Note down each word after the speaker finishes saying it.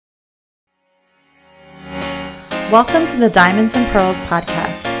Welcome to the Diamonds and Pearls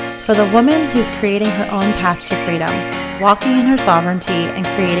podcast for the woman who's creating her own path to freedom, walking in her sovereignty, and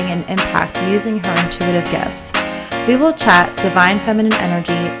creating an impact using her intuitive gifts. We will chat divine feminine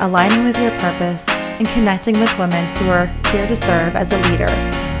energy, aligning with your purpose, and connecting with women who are here to serve as a leader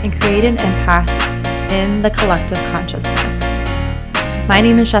and create an impact in the collective consciousness. My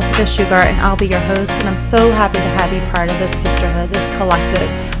name is Jessica Shugar, and I'll be your host, and I'm so happy to have you part of this sisterhood, this collective,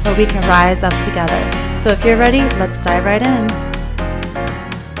 where we can rise up together. So if you're ready, let's dive right in.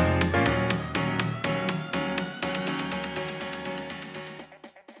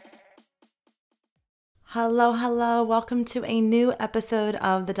 Hello. Welcome to a new episode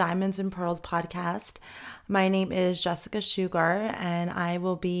of the Diamonds and Pearls podcast. My name is Jessica Shugar, and I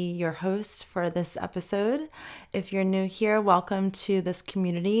will be your host for this episode. If you're new here, welcome to this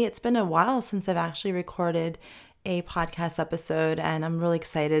community. It's been a while since I've actually recorded a podcast episode, and I'm really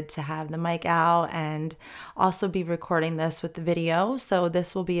excited to have the mic out and also be recording this with the video. So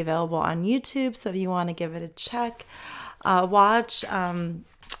this will be available on YouTube. So if you want to give it a check, watch,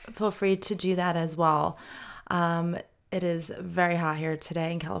 feel free to do that as well. It is very hot here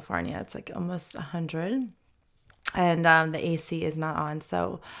today in California. It's like almost 100, and the AC is not on.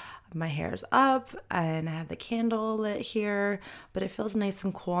 So my hair's up and I have the candle lit here, but it feels nice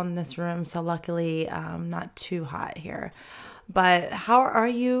and cool in this room. So luckily, not too hot here. But how are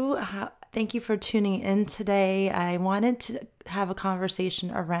you? Thank you for tuning in today. I wanted to have a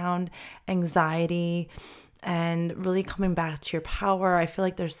conversation around anxiety and really coming back to your power. I feel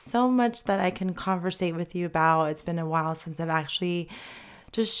like there's so much that I can conversate with you about. It's been a while since I've actually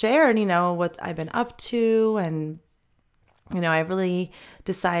just shared, what I've been up to. And, I really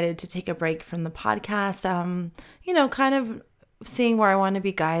decided to take a break from the podcast, kind of seeing where I want to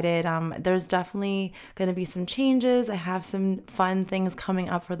be guided. There's definitely going to be some changes. I have some fun things coming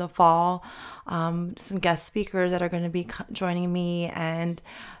up for the fall, some guest speakers that are going to be joining me, and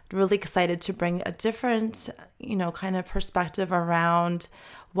really excited to bring a different, kind of perspective around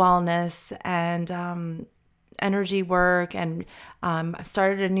wellness and energy work. And I've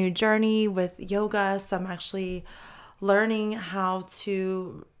started a new journey with yoga. So I'm actually learning how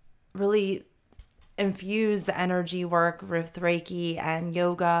to really infuse the energy work with Reiki and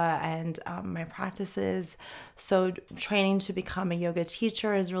yoga and my practices. So training to become a yoga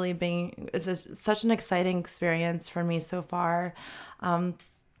teacher is really such an exciting experience for me so far. I'm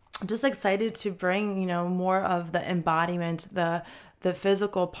just excited to bring, more of the embodiment, the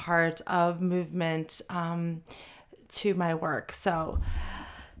physical part of movement to my work. So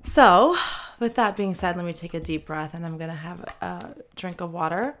with that being said, let me take a deep breath, and I'm going to have a drink of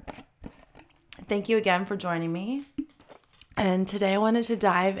water. Thank you again for joining me. And today I wanted to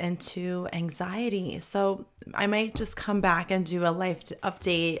dive into anxiety. So I might just come back and do a life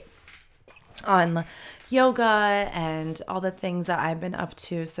update on yoga and all the things that I've been up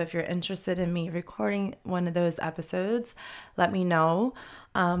to. So if you're interested in me recording one of those episodes, let me know.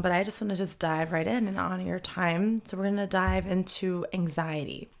 But I just want to dive right in and honor your time. So we're going to dive into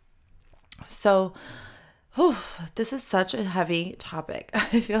anxiety. So this is such a heavy topic.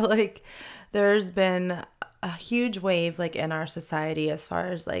 I feel like there's been a huge wave in our society as far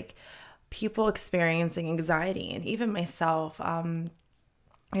as people experiencing anxiety, and even myself. I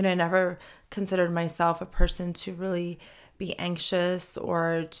never considered myself a person to really be anxious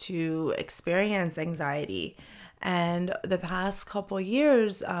or to experience anxiety. And the past couple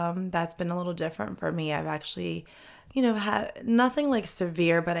years, that's been a little different for me. I've actually, had nothing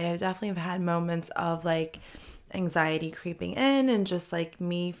severe, but I definitely have had moments of anxiety creeping in, and just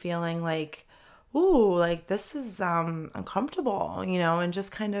me feeling this is uncomfortable, and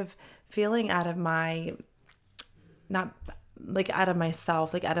just kind of feeling out of my, not out of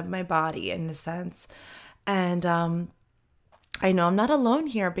myself, out of my body in a sense. And I know I'm not alone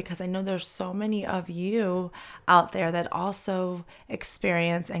here, because I know there's so many of you out there that also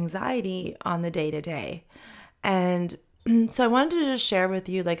experience anxiety on the day-to-day. And so I wanted to just share with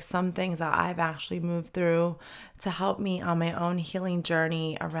you some things that I've actually moved through to help me on my own healing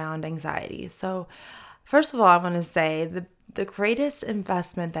journey around anxiety. So first of all, I want to say the greatest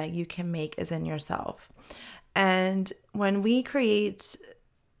investment that you can make is in yourself. And when we create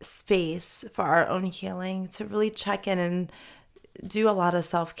space for our own healing, to really check in and do a lot of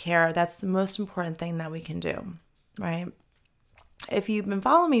self-care, that's the most important thing that we can do, right? If you've been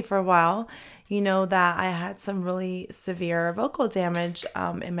following me for a while, you know that I had some really severe vocal damage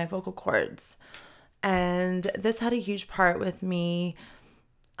in my vocal cords. And this had a huge part with me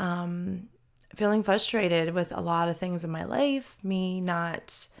feeling frustrated with a lot of things in my life, me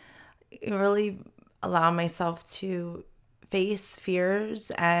not really allow myself to face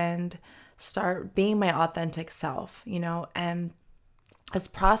fears and start being my authentic self, and this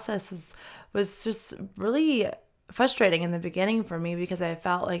process was just really frustrating in the beginning for me because I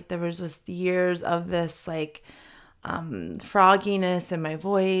felt like there was just years of this like frogginess in my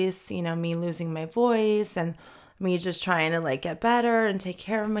voice, me losing my voice and me just trying to like get better and take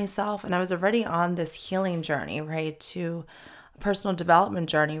care of myself. And I was already on this healing journey, right? To a personal development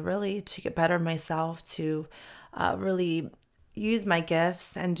journey, really, to get better myself, to really use my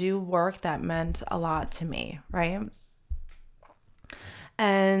gifts and do work that meant a lot to me, right?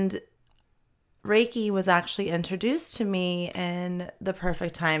 And Reiki was actually introduced to me in the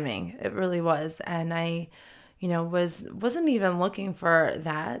perfect timing. It really was. And I, wasn't even looking for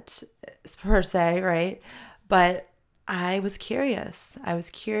that per se, right? But I was curious. I was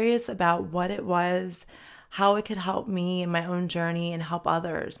curious about what it was, how it could help me in my own journey and help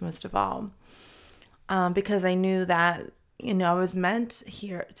others, most of all. Because I knew that, I was meant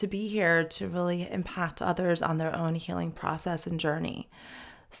here to be here to really impact others on their own healing process and journey.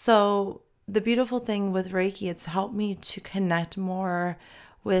 So the beautiful thing with Reiki, it's helped me to connect more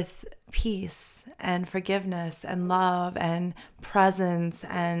with peace and forgiveness and love and presence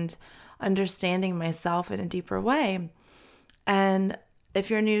and understanding myself in a deeper way. And if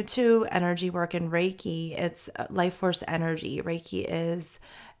you're new to energy work in Reiki, it's life force energy. Reiki is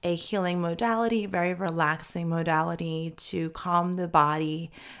a healing modality, very relaxing modality to calm the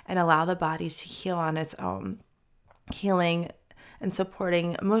body and allow the body to heal on its own. Healing and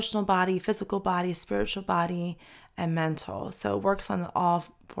supporting emotional body, physical body, spiritual body, and mental. So it works on all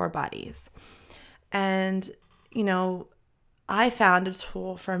 4 bodies. And, I found a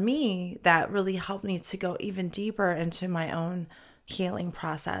tool for me that really helped me to go even deeper into my own healing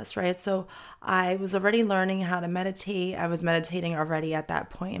process, right? So I was already learning how to meditate. I was meditating already at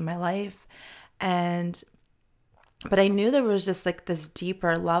that point in my life. But I knew there was just like this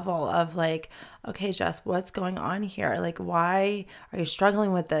deeper level of like, okay, Jess, what's going on here? Like, why are you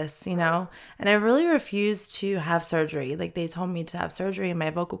struggling with this? And I really refused to have surgery. Like they told me to have surgery in my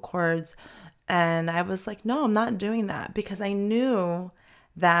vocal cords. And I was like, no, I'm not doing that because I knew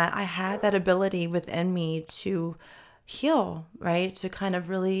that I had that ability within me to heal, right? To kind of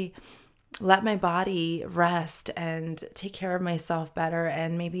really let my body rest and take care of myself better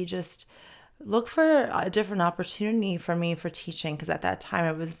and maybe just look for a different opportunity for me for teaching. Because at that time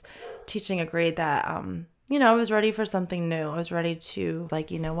I was teaching a grade that, I was ready for something new. I was ready to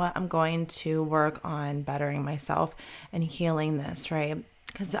like, I'm going to work on bettering myself and healing this, right?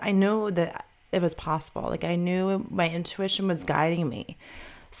 Because I know that it was possible. Like I knew my intuition was guiding me.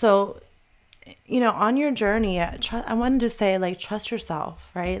 So, on your journey, I wanted to say like, trust yourself,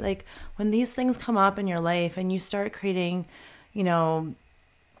 right? Like when these things come up in your life and you start creating,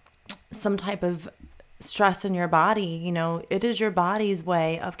 some type of stress in your body, it is your body's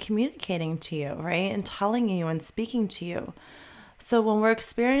way of communicating to you, right? And telling you and speaking to you. So when we're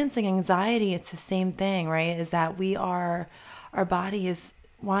experiencing anxiety, it's the same thing, right? Is that our body is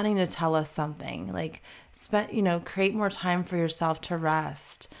wanting to tell us something like, create more time for yourself to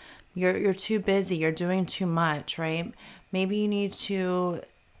rest. You're too busy. You're doing too much, right? Maybe you need to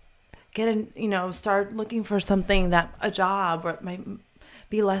start looking for something a job or it might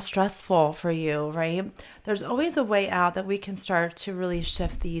be less stressful for you, right? There's always a way out that we can start to really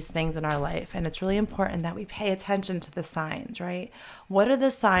shift these things in our life. And it's really important that we pay attention to the signs, right? What are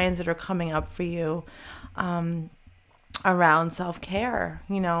the signs that are coming up for you around self-care,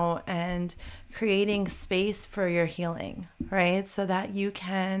 and creating space for your healing, right? So that you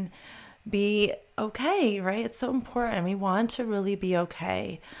can be okay, right? It's so important. We want to really be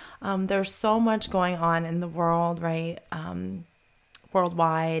okay. There's so much going on in the world, right?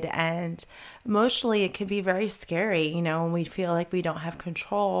 Worldwide, and emotionally it can be very scary, when we feel like we don't have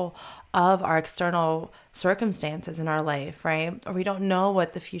control of our external circumstances in our life, right? Or we don't know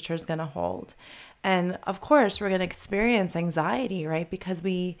what the future is going to hold. And of course, we're going to experience anxiety, right? Because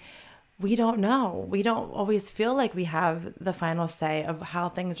we don't know. We don't always feel like we have the final say of how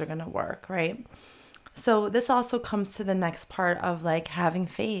things are going to work, right? So this also comes to the next part of like having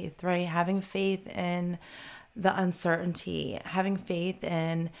faith, right? Having faith in the uncertainty, having faith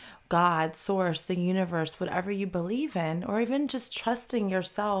in God, source, the universe, whatever you believe in, or even just trusting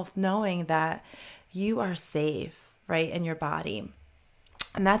yourself, knowing that you are safe, right, in your body.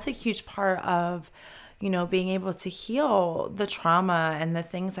 And that's a huge part of, being able to heal the trauma and the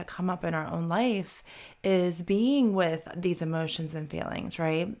things that come up in our own life is being with these emotions and feelings,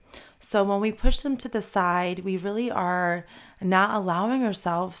 right? So when we push them to the side, we really are not allowing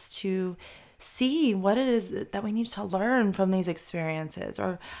ourselves to see what it is that we need to learn from these experiences,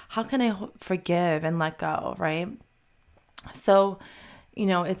 or how can I forgive and let go, right? So,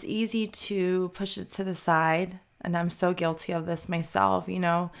 it's easy to push it to the side. And I'm so guilty of this myself,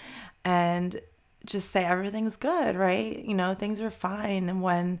 and just say everything's good, right? Things are fine. And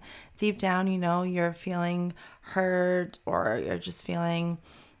when deep down, you're feeling hurt, or you're just feeling,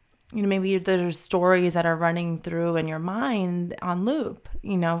 maybe there's stories that are running through in your mind on loop,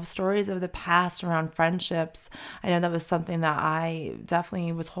 stories of the past around friendships. I know that was something that I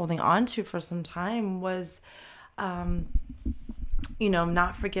definitely was holding on to for some time, was not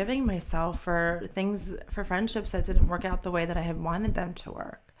forgiving myself for friendships that didn't work out the way that I had wanted them to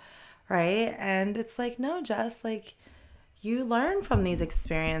work. Right. And it's like, no, Jess, like, you learn from these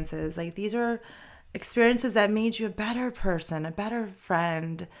experiences. Like, these are experiences that made you a better person, a better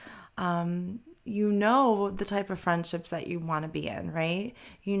friend. The type of friendships that you want to be in, right?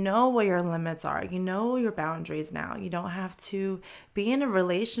 You know what your limits are. You know your boundaries now. You don't have to be in a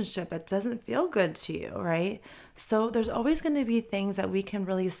relationship that doesn't feel good to you, right? So there's always going to be things that we can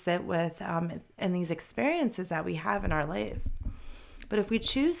really sit with in these experiences that we have in our life. But if we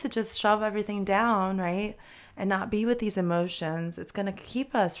choose to just shove everything down, right, and not be with these emotions, it's going to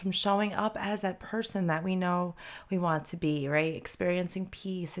keep us from showing up as that person that we know we want to be, right? Experiencing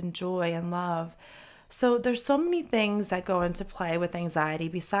peace and joy and love. So there's so many things that go into play with anxiety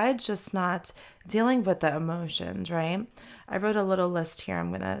besides just not dealing with the emotions, right? I wrote a little list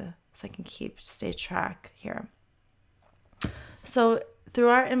here. So I can stay track here. So through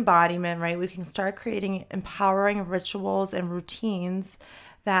our embodiment, right, we can start creating empowering rituals and routines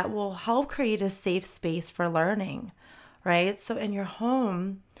that will help create a safe space for learning, right? So in your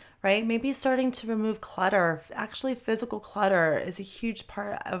home, right, maybe starting to remove clutter. Actually, physical clutter is a huge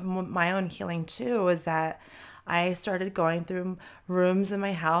part of my own healing too, is that I started going through rooms in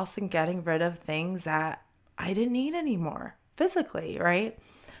my house and getting rid of things that I didn't need anymore physically, right?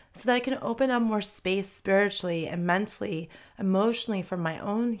 So that I can open up more space spiritually and mentally, emotionally for my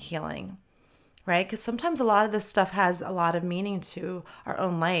own healing, right? Because sometimes a lot of this stuff has a lot of meaning to our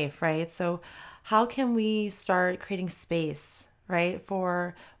own life, right? So how can we start creating space, right,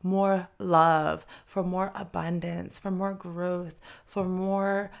 for more love, for more abundance, for more growth, for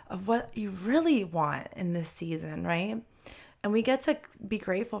more of what you really want in this season, right? And we get to be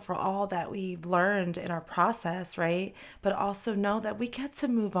grateful for all that we've learned in our process, right? But also know that we get to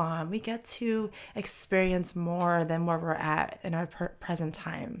move on. We get to experience more than where we're at in our present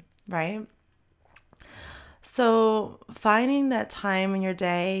time, right? So finding that time in your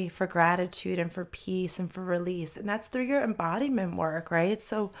day for gratitude and for peace and for release, and that's through your embodiment work, right?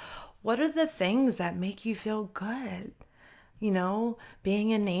 So what are the things that make you feel good?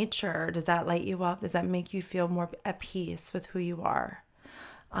 Being in nature, does that light you up? Does that make you feel more at peace with who you are?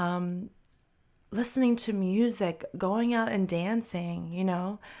 Listening to music, going out and dancing,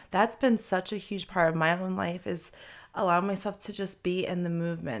 that's been such a huge part of my own life, is allow myself to just be in the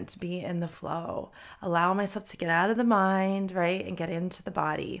movement, be in the flow, allow myself to get out of the mind, right, and get into the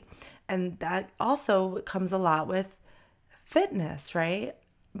body. And that also comes a lot with fitness, right?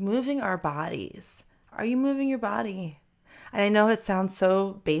 Moving our bodies. Are you moving your body? And I know it sounds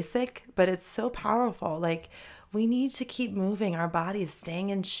so basic, but it's so powerful. Like, we need to keep moving our bodies,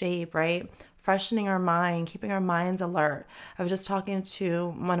 staying in shape, right? Freshening our mind, keeping our minds alert. I was just talking to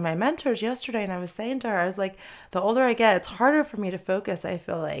one of my mentors yesterday, and I was saying to her, I was like, the older I get, it's harder for me to focus, I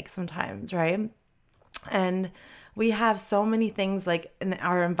feel like sometimes, right? And we have so many things like in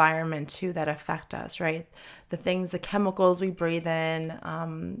our environment too that affect us, right? The chemicals we breathe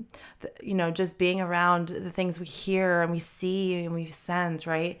in, just being around the things we hear and we see and we sense,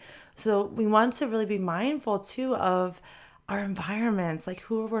 right? So we want to really be mindful too of our environments, like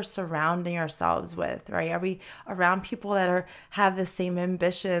who we're surrounding ourselves with, right? Are we around people that have the same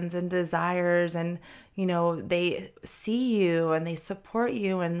ambitions and desires, and they see you and they support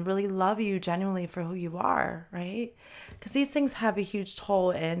you and really love you genuinely for who you are, right? Because these things have a huge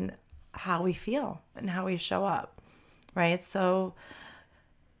toll in how we feel and how we show up, right? So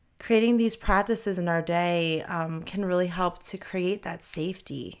creating these practices in our day can really help to create that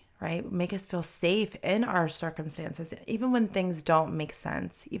safety, right? Make us feel safe in our circumstances, even when things don't make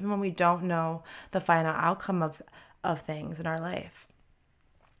sense, even when we don't know the final outcome of things in our life,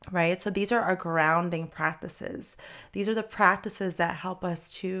 right? So these are our grounding practices. These are the practices that help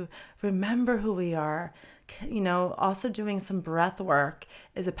us to remember who we are. Also doing some breath work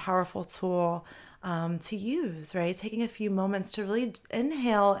is a powerful tool to use, right? Taking a few moments to really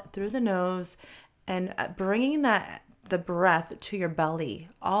inhale through the nose and bringing the breath to your belly,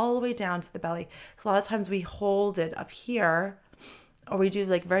 all the way down to the belly. A lot of times we hold it up here, or we do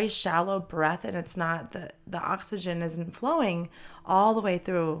like very shallow breath, and it's not the oxygen isn't flowing all the way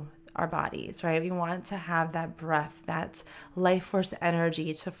through our bodies, right? We want to have that breath, that life force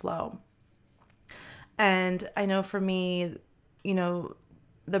energy to flow. And I know for me,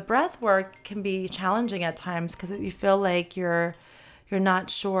 the breath work can be challenging at times because you feel like you're not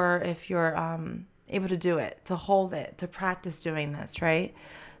sure if you're able to do it, to hold it, to practice doing this, right?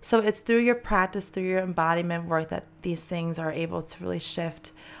 So it's through your practice, through your embodiment work that these things are able to really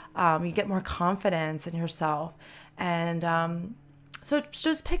shift. You get more confidence in yourself. And so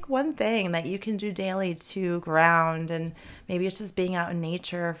just pick one thing that you can do daily to ground, and maybe it's just being out in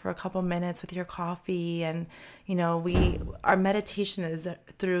nature for a couple minutes with your coffee. And our meditation is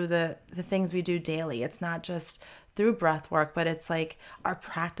through the things we do daily. It's not just through breath work, but it's like our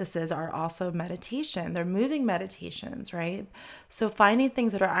practices are also meditation. They're moving meditations, right? So finding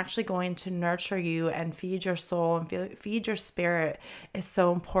things that are actually going to nurture you and feed your soul and feed your spirit is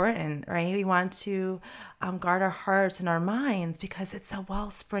so important, right? We want to guard our hearts and our minds because it's a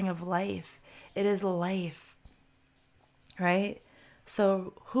wellspring of life. It is life, right?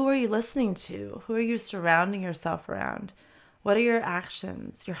 So who are you listening to? Who are you surrounding yourself around? What are your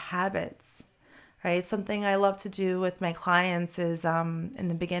actions, your habits? Right? Something I love to do with my clients is in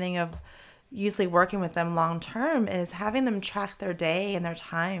the beginning of usually working with them long term is having them track their day and their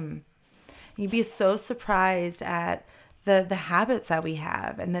time. You'd be so surprised at the habits that we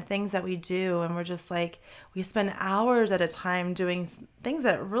have and the things that we do. And we're just like, we spend hours at a time doing things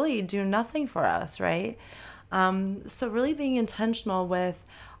that really do nothing for us, right? So really being intentional with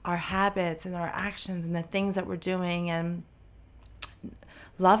our habits and our actions and the things that we're doing, and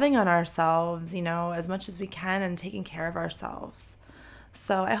loving on ourselves, as much as we can, and taking care of ourselves.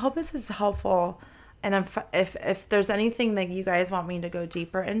 So I hope this is helpful. And if there's anything that you guys want me to go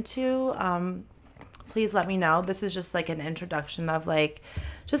deeper into, please let me know. This is just like an introduction of like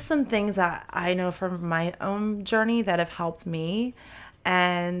just some things that I know from my own journey that have helped me.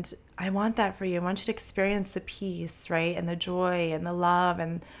 And I want that for you. I want you to experience the peace, right? And the joy and the love,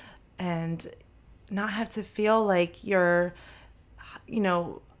 and not have to feel like you're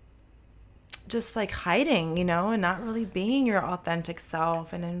just like hiding, and not really being your authentic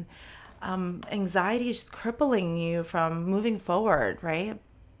self. And anxiety is just crippling you from moving forward, right?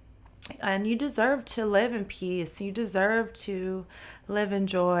 And you deserve to live in peace. You deserve to live in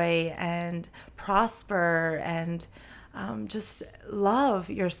joy and prosper and just love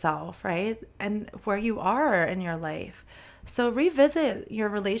yourself, right? And where you are in your life. So revisit your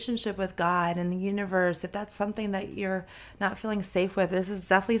relationship with God and the universe. If that's something that you're not feeling safe with, this is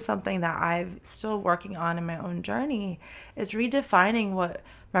definitely something that I'm still working on in my own journey, is redefining what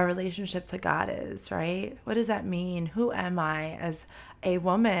my relationship to God is, right? What does that mean? Who am I as a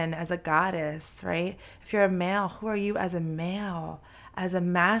woman, as a goddess, right? If you're a male, who are you as a male, as a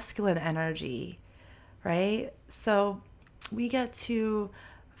masculine energy, right? So we get to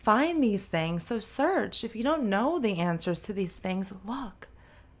find these things. So search. If you don't know the answers to these things, look,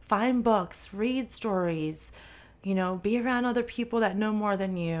 find books, read stories, be around other people that know more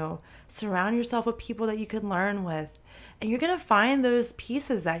than you. Surround yourself with people that you can learn with. And you're going to find those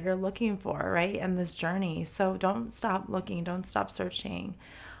pieces that you're looking for, right, in this journey. So don't stop looking. Don't stop searching.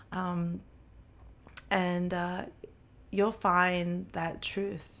 And you'll find that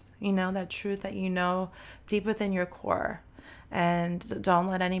truth, that truth that deep within your core. And don't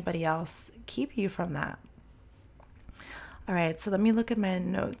let anybody else keep you from that. All right, so let me look at my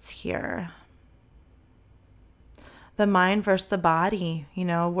notes here. The mind versus the body.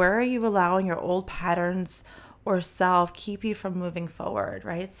 Where are you allowing your old patterns or self keep you from moving forward,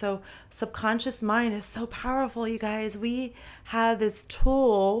 right? So subconscious mind is so powerful, you guys. We have this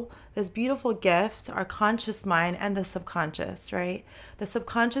tool, this beautiful gift, our conscious mind and the subconscious, right? The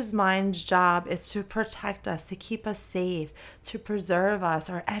subconscious mind's job is to protect us, to keep us safe, to preserve us,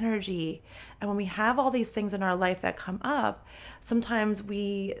 our energy. And when we have all these things in our life that come up, sometimes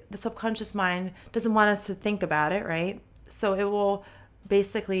the subconscious mind doesn't want us to think about it, right? So it will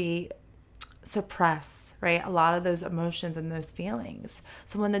basically suppress, right, a lot of those emotions and those feelings.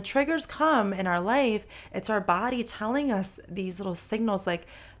 So when the triggers come in our life, it's our body telling us these little signals like,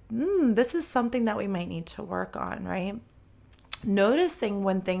 this is something that we might need to work on, right? Noticing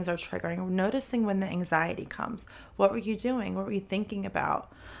when things are triggering, noticing when the anxiety comes. What were you doing? What were you thinking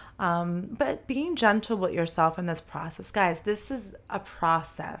about? But being gentle with yourself in this process. Guys, this is a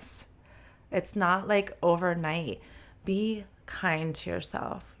process. It's not like overnight. Be kind to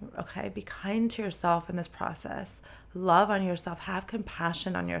yourself, okay? Be kind to yourself in this process. Love on yourself. Have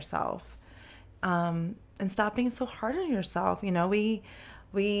compassion on yourself. And stop being so hard on yourself.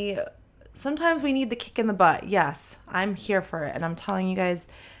 We sometimes we need the kick in the butt. Yes, I'm here for it. And I'm telling you guys,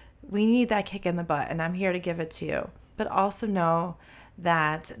 we need that kick in the butt, and I'm here to give it to you. But also know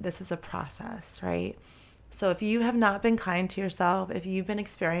that this is a process, right? So if you have not been kind to yourself, if you've been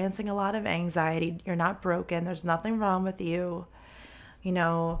experiencing a lot of anxiety, you're not broken, there's nothing wrong with you. You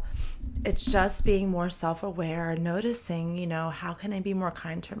know, it's just being more self-aware, noticing, how can I be more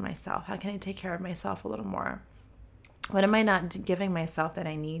kind to myself? How can I take care of myself a little more? What am I not giving myself that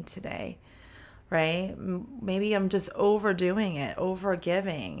I need today? Right? Maybe I'm just overdoing it, over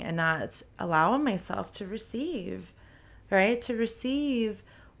giving, and not allowing myself to receive, right? To receive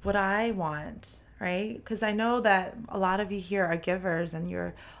what I want, right? Because I know that a lot of you here are givers and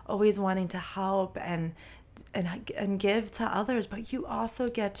you're always wanting to help and give to others, but you also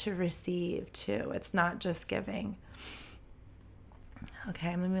get to receive too. It's not just giving.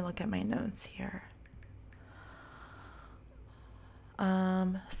 Okay, let me look at my notes here.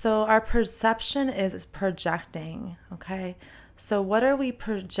 So our perception is projecting, okay? So what are we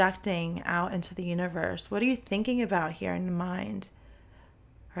projecting out into the universe? What are you thinking about here in the mind,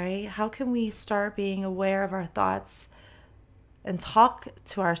 right? How can we start being aware of our thoughts and talk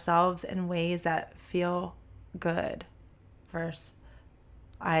to ourselves in ways that feel good versus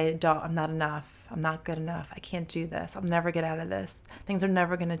I'm not enough. I'm not good enough. I can't do this. I'll never get out of this. Things are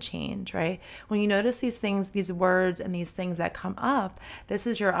never going to change, right? When you notice these things, these words and these things that come up, this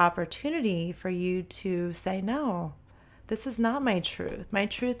is your opportunity for you to say, no, this is not my truth. My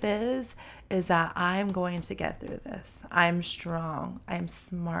truth is that I'm going to get through this. I'm strong. I'm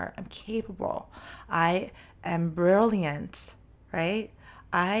smart. I'm capable. I am brilliant, right?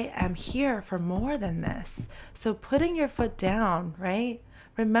 I am here for more than this. So putting your foot down, right?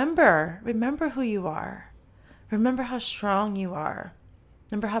 Remember who you are. Remember how strong you are.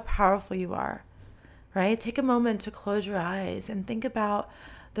 Remember how powerful you are, right? Take a moment to close your eyes and think about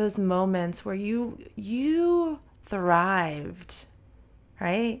those moments where you thrived,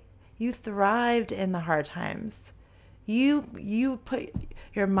 right? You thrived in the hard times. You put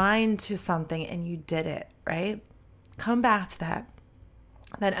your mind to something and you did it, right? Come back to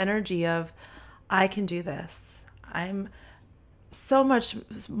that energy of, I can do this. I'm so much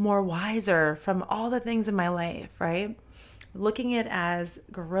more wiser from all the things in my life, right? Looking at it as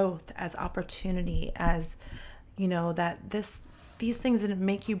growth, as opportunity, as, that these things didn't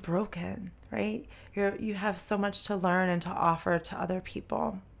make you broken, right? You have so much to learn and to offer to other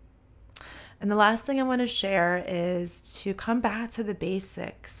people. And the last thing I want to share is to come back to the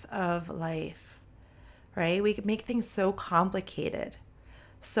basics of life, right? We make things so complicated.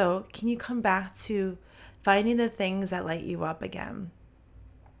 So can you come back to finding the things that light you up again,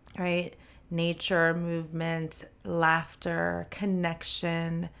 right? Nature, movement, laughter,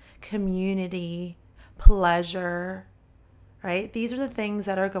 connection, community, pleasure, right? These are the things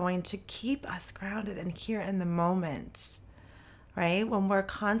that are going to keep us grounded and here in the moment, right? When we're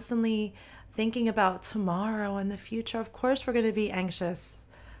constantly thinking about tomorrow and the future, of course we're going to be anxious,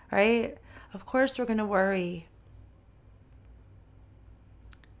 right? Of course we're going to worry.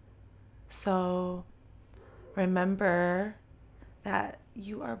 So remember that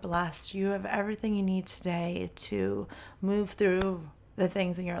you are blessed. You have everything you need today to move through the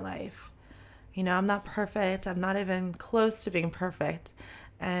things in your life. I'm not perfect. I'm not even close to being perfect.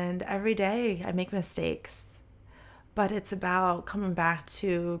 And every day I make mistakes. But it's about coming back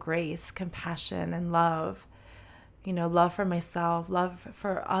to grace, compassion, and love. Love for myself, love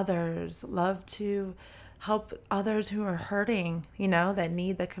for others, love to help others who are hurting, that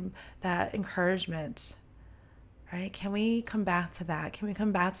need that encouragement, right? Can we come back to that? Can we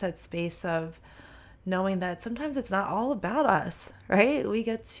come back to that space of knowing that sometimes it's not all about us, right? We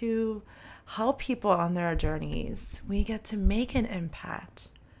get to help people on their journeys. We get to make an impact,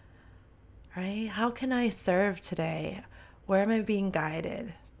 right? How can I serve today? Where am I being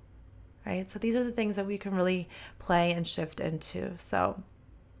guided, right? So these are the things that we can really play and shift into. So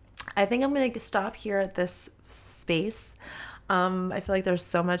I think I'm going to stop here at this space. I feel like there's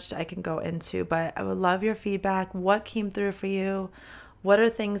so much I can go into, but I would love your feedback. What came through for you? What are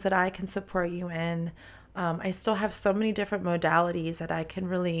things that I can support you in? I still have so many different modalities that I can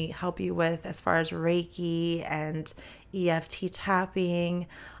really help you with as far as Reiki and EFT tapping.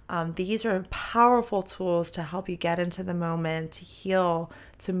 These are powerful tools to help you get into the moment, to heal,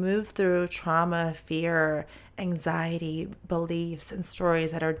 to move through trauma, fear, anxiety, beliefs, and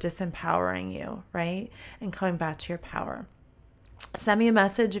stories that are disempowering you, right? And coming back to your power. Send me a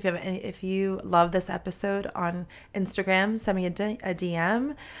message if you love this episode on Instagram. Send me a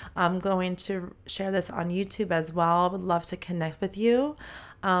DM. I'm going to share this on YouTube as well. I would love to connect with you.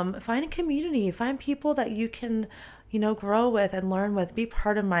 Find a community. Find people that you can grow with and learn with. Be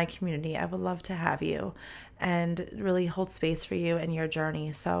part of my community. I would love to have you and really hold space for you and your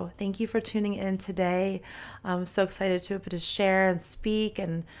journey. So thank you for tuning in today. I'm so excited to be able to share and speak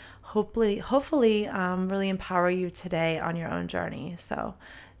and hopefully really empower you today on your own journey. So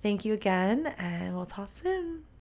thank you again, and we'll talk soon.